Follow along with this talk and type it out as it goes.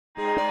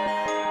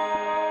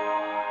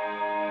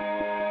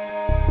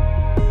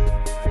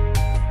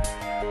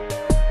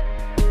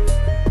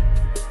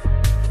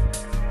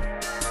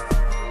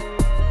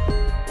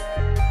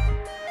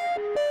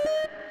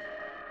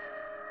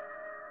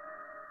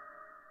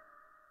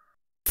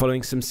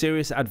Following some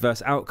serious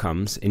adverse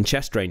outcomes in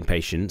chest drain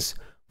patients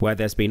where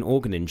there's been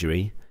organ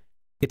injury,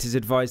 it is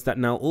advised that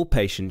now all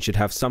patients should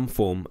have some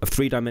form of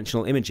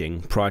three-dimensional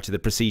imaging prior to the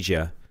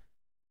procedure,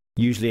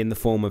 usually in the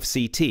form of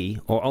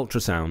CT or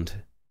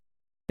ultrasound,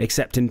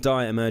 except in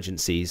dire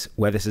emergencies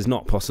where this is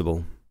not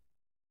possible.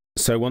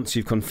 So once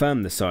you've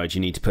confirmed the side you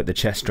need to put the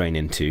chest drain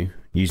into,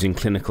 using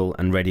clinical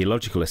and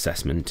radiological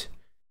assessment,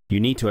 you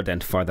need to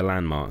identify the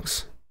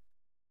landmarks.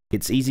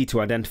 It's easy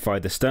to identify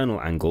the sternal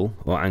angle,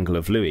 or angle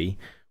of Louis,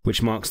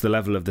 which marks the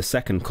level of the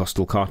second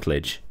costal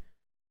cartilage.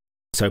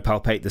 So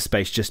palpate the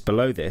space just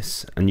below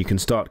this, and you can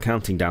start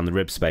counting down the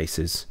rib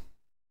spaces.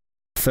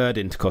 Third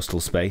intercostal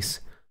space,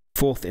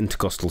 fourth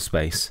intercostal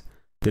space.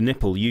 The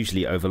nipple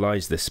usually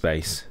overlies this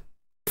space.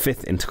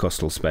 Fifth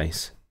intercostal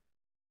space.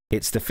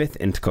 It's the fifth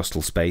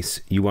intercostal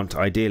space you want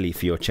ideally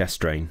for your chest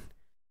drain.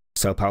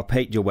 So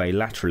palpate your way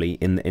laterally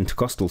in the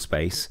intercostal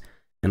space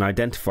and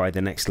identify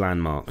the next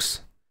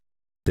landmarks,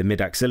 the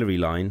mid-axillary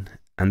line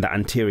and the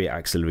anterior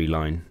axillary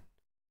line.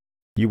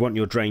 You want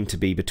your drain to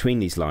be between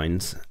these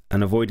lines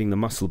and avoiding the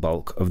muscle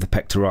bulk of the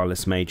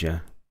pectoralis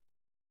major.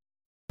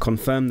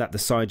 Confirm that the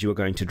side you are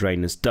going to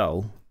drain is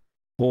dull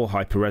or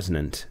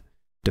hyperresonant,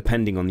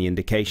 depending on the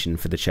indication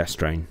for the chest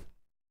drain.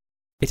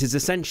 It is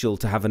essential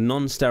to have a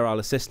non-sterile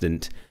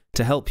assistant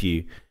to help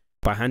you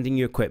by handing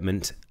you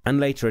equipment and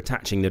later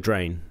attaching the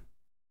drain.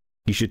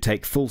 You should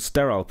take full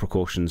sterile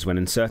precautions when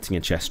inserting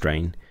a chest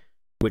drain,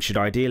 which should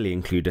ideally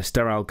include a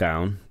sterile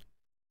gown,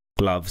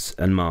 gloves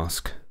and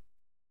mask.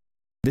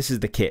 This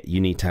is the kit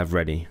you need to have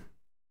ready.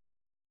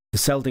 The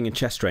Seldinger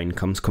chest drain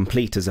comes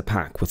complete as a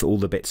pack with all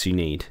the bits you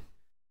need.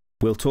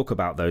 We'll talk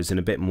about those in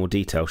a bit more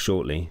detail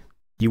shortly.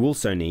 You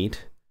also need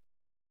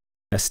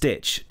a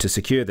stitch to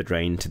secure the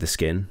drain to the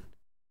skin,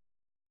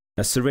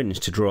 a syringe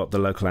to draw up the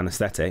local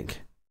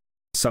anaesthetic,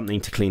 something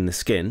to clean the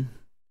skin,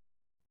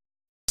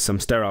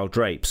 some sterile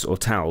drapes or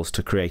towels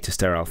to create a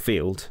sterile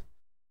field,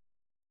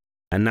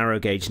 a narrow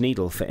gauge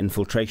needle for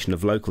infiltration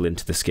of local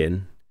into the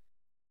skin,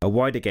 a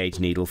wider gauge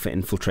needle for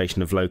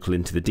infiltration of local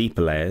into the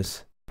deeper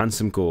layers, and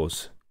some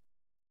gauze.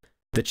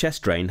 The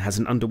chest drain has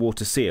an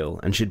underwater seal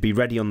and should be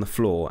ready on the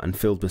floor and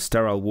filled with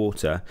sterile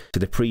water to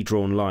the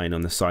pre-drawn line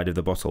on the side of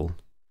the bottle.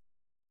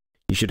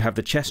 You should have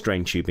the chest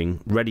drain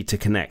tubing ready to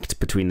connect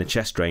between the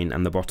chest drain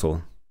and the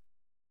bottle.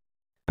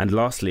 And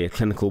lastly, a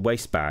clinical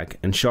waste bag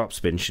and sharp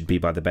spin should be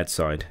by the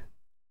bedside.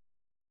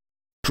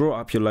 Draw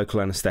up your local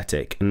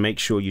anaesthetic and make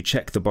sure you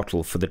check the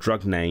bottle for the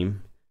drug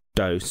name,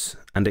 dose,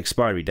 and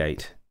expiry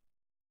date.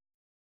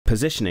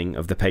 Positioning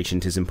of the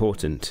patient is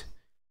important.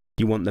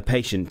 You want the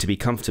patient to be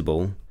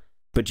comfortable,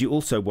 but you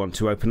also want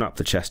to open up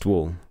the chest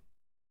wall.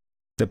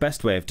 The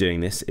best way of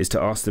doing this is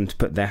to ask them to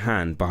put their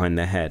hand behind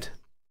their head.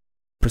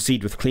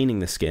 Proceed with cleaning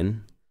the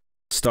skin,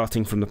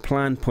 starting from the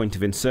planned point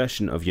of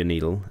insertion of your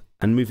needle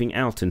and moving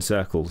out in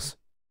circles.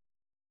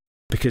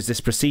 Because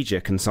this procedure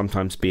can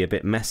sometimes be a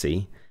bit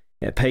messy,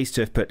 it pays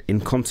to have put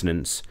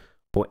incontinence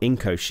or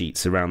Inco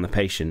sheets around the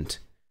patient,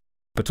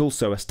 but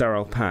also a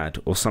sterile pad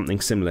or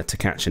something similar to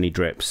catch any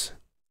drips.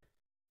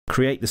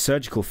 Create the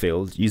surgical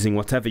field using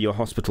whatever your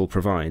hospital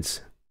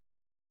provides.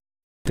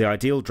 The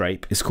ideal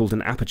drape is called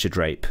an aperture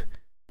drape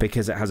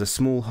because it has a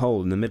small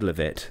hole in the middle of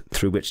it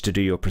through which to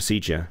do your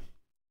procedure,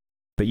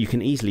 but you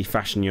can easily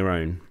fashion your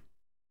own.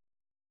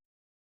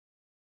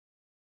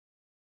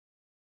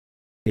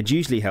 It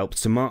usually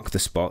helps to mark the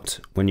spot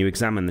when you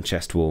examine the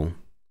chest wall.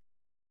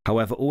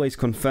 However, always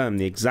confirm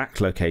the exact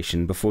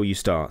location before you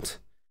start,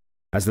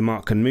 as the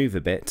mark can move a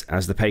bit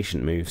as the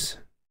patient moves.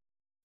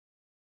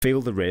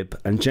 Feel the rib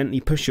and gently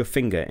push your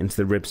finger into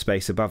the rib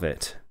space above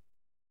it.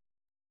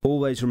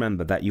 Always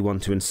remember that you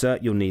want to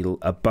insert your needle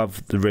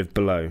above the rib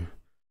below,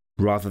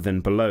 rather than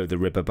below the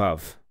rib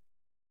above.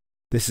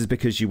 This is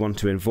because you want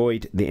to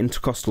avoid the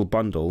intercostal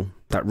bundle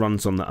that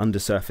runs on the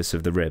undersurface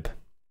of the rib.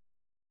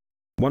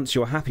 Once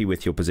you're happy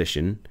with your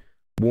position,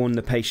 warn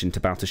the patient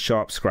about a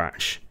sharp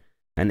scratch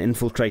and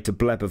infiltrate a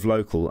bleb of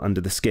local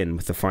under the skin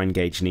with the fine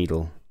gauge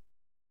needle.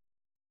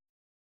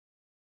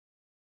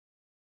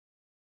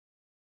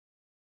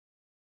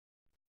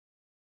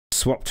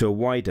 Swap to a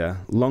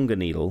wider, longer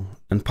needle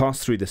and pass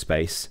through the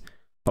space,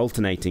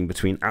 alternating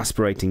between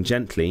aspirating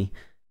gently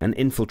and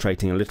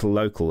infiltrating a little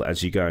local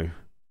as you go.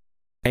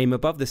 Aim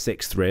above the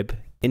sixth rib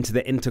into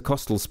the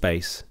intercostal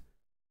space,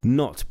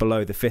 not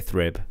below the fifth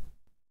rib.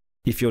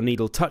 If your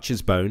needle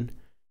touches bone,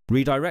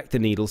 redirect the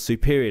needle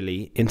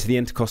superiorly into the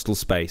intercostal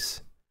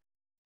space.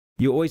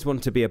 You always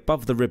want to be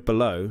above the rib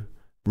below,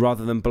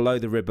 rather than below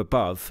the rib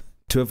above,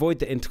 to avoid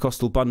the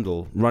intercostal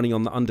bundle running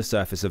on the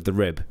undersurface of the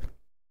rib.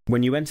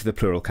 When you enter the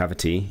pleural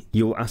cavity,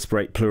 you will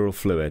aspirate pleural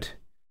fluid.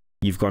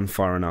 You've gone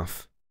far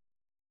enough.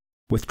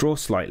 Withdraw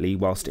slightly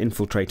whilst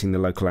infiltrating the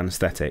local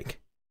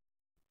anaesthetic.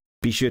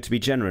 Be sure to be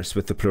generous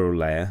with the pleural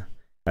layer,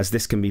 as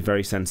this can be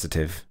very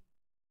sensitive.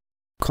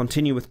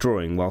 Continue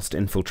withdrawing whilst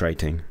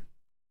infiltrating.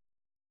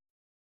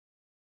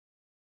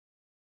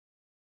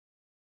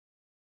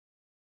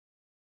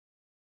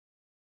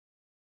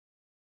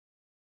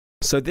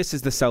 So this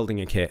is the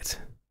Seldinger kit.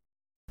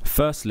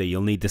 Firstly,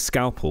 you'll need the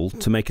scalpel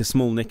to make a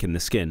small nick in the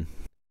skin.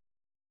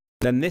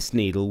 Then this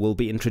needle will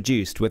be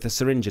introduced with a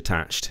syringe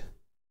attached.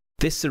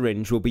 This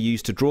syringe will be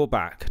used to draw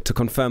back to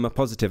confirm a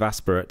positive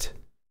aspirate.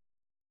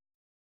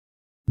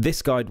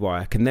 This guide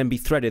wire can then be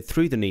threaded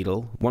through the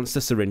needle once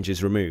the syringe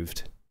is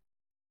removed.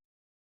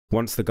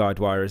 Once the guide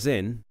wire is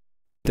in,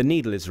 the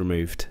needle is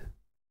removed.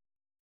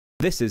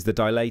 This is the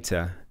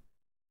dilator.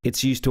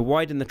 It's used to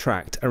widen the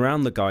tract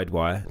around the guide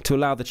wire to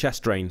allow the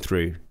chest drain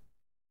through.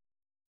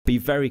 Be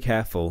very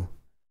careful.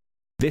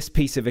 This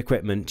piece of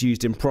equipment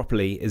used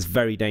improperly is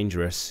very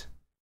dangerous.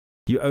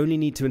 You only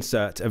need to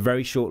insert a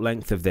very short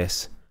length of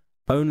this,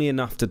 only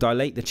enough to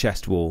dilate the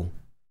chest wall.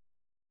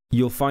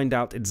 You'll find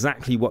out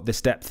exactly what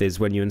this depth is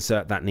when you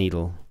insert that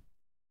needle.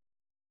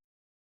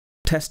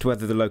 Test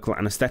whether the local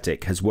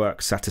anaesthetic has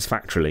worked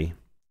satisfactorily.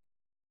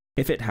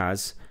 If it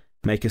has,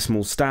 make a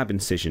small stab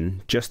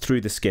incision just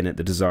through the skin at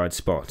the desired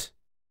spot.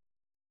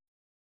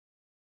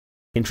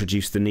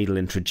 Introduce the needle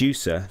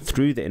introducer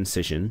through the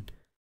incision,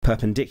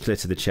 perpendicular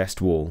to the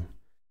chest wall,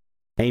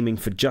 aiming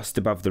for just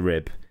above the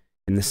rib,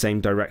 in the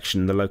same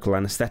direction the local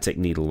anaesthetic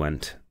needle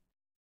went.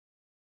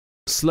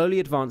 Slowly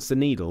advance the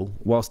needle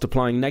whilst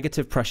applying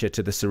negative pressure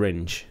to the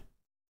syringe.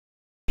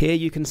 Here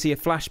you can see a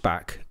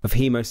flashback of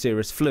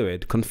hemoserous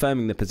fluid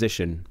confirming the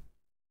position.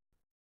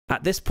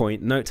 At this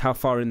point, note how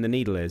far in the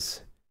needle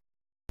is.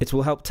 It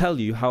will help tell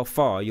you how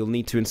far you'll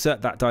need to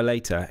insert that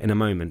dilator in a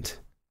moment.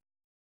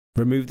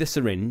 Remove the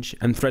syringe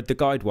and thread the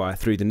guide wire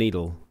through the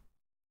needle.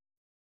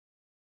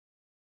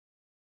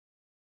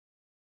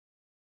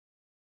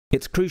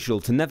 It's crucial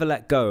to never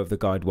let go of the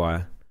guide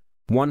wire.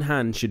 One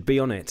hand should be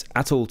on it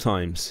at all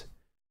times.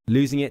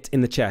 Losing it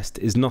in the chest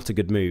is not a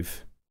good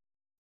move.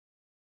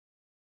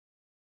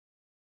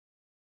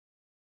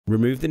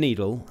 Remove the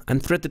needle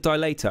and thread the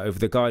dilator over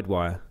the guide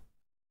wire.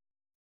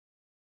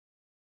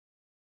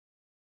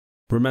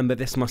 Remember,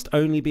 this must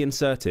only be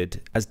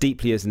inserted as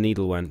deeply as the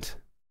needle went.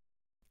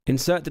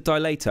 Insert the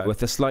dilator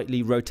with a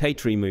slightly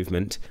rotatory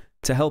movement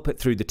to help it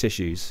through the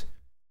tissues.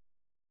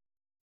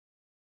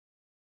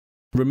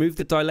 Remove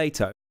the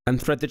dilator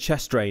and thread the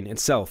chest drain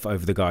itself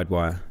over the guide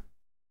wire.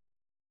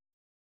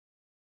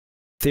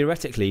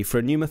 Theoretically, for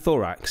a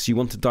pneumothorax, you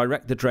want to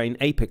direct the drain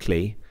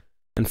apically,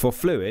 and for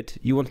fluid,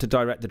 you want to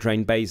direct the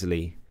drain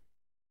basally.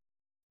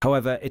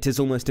 However, it is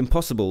almost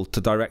impossible to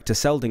direct a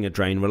Seldinger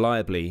drain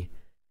reliably,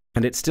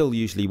 and it still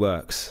usually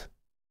works.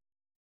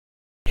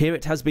 Here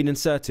it has been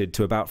inserted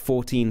to about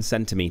 14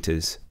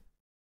 centimeters.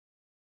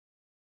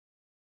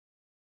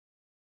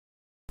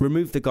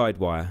 Remove the guide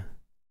wire.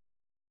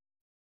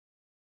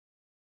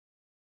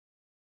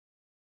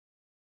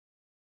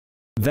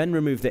 Then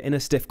remove the inner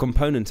stiff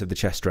component of the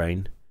chest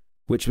drain,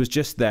 which was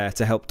just there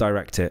to help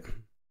direct it.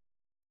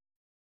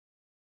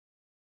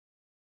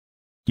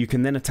 You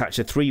can then attach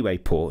a three-way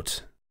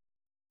port,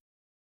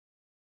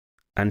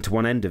 and to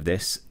one end of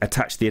this,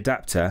 attach the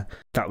adapter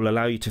that will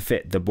allow you to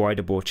fit the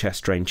wider bore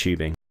chest drain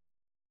tubing.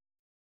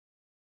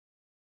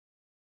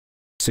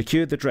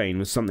 Secure the drain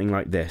with something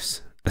like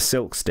this, a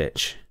silk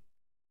stitch.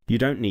 You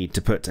don't need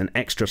to put an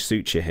extra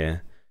suture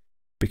here,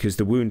 because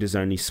the wound is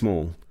only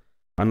small,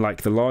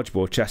 unlike the large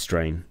bore chest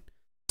drain,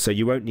 so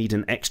you won't need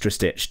an extra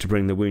stitch to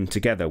bring the wound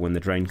together when the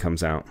drain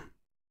comes out.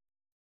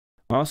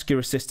 Ask your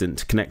assistant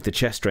to connect the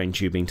chest drain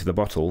tubing to the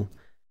bottle,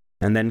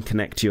 and then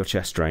connect to your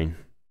chest drain.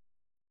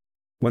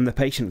 When the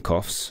patient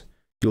coughs,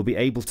 you'll be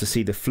able to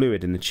see the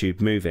fluid in the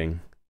tube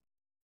moving.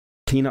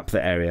 Clean up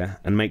the area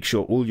and make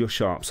sure all your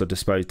sharps are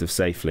disposed of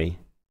safely.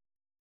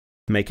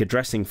 Make a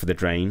dressing for the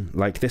drain,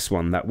 like this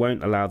one, that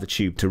won't allow the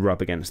tube to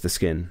rub against the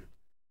skin.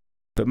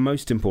 But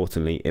most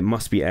importantly, it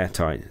must be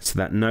airtight so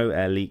that no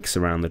air leaks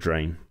around the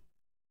drain.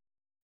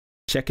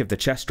 Check if the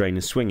chest drain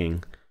is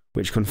swinging,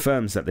 which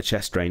confirms that the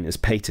chest drain is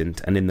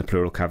patent and in the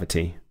pleural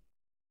cavity.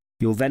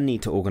 You'll then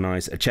need to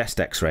organise a chest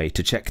X-ray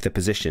to check the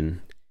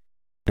position,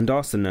 and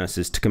ask the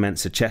nurses to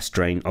commence a chest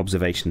drain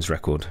observations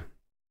record.